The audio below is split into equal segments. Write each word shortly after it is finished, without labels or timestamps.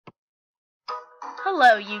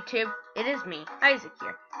Hello YouTube, it is me, Isaac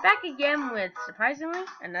here, back again with, surprisingly,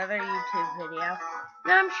 another YouTube video.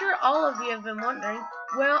 Now I'm sure all of you have been wondering,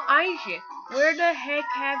 well Isaac, where the heck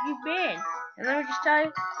have you been? And let me just tell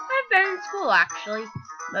you, I've been in school actually.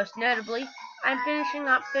 Most notably, I'm finishing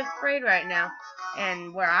up 5th grade right now,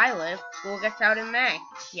 and where I live, school gets out in May.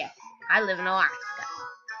 Yes, I live in Alaska.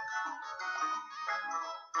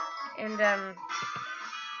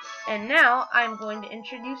 And now I'm going to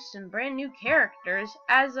introduce some brand new characters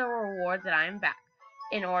as a reward that I am back.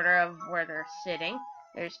 In order of where they're sitting,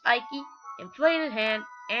 there's Ikey, Inflated Hand,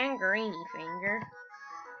 and Greeny Finger.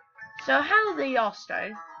 So how they all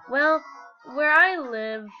started? Well, where I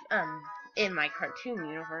live, in my cartoon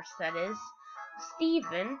universe that is,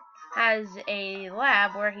 Steven has a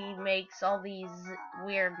lab where he makes all these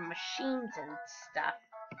weird machines and stuff.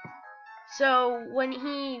 So, when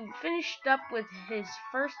he finished up with his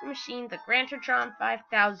first machine, the Grantotron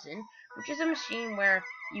 5000, which is a machine where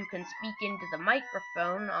you can speak into the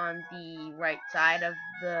microphone on the right side of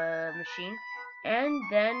the machine, and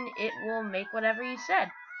then it will make whatever you said.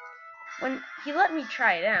 When he let me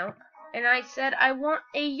try it out, and I said I want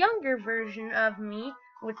a younger version of me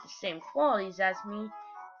with the same qualities as me,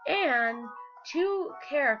 and 2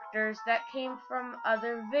 characters that came from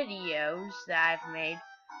other videos that I've made.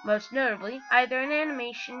 Most notably, either an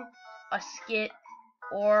animation, a skit,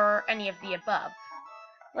 or any of the above.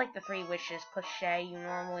 Like the 3 wishes cliche you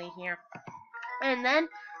normally hear. And then,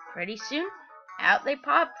 pretty soon, out they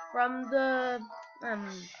pop from the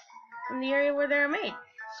area where they're made.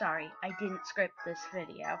 Sorry, I didn't script this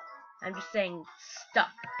video. I'm just saying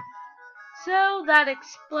stuff. So that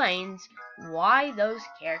explains why those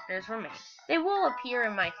characters were made. They will appear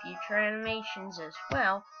in my future animations as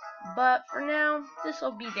well, but for now, this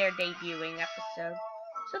will be their debuting episode.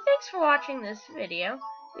 So thanks for watching this video.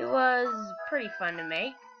 It was pretty fun to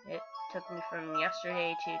make. It took me from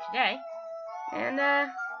yesterday to today. And,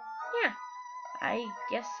 yeah. I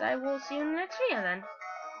guess I will see you in the next video then.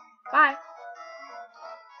 Bye.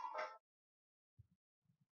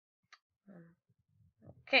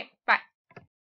 Okay, bye.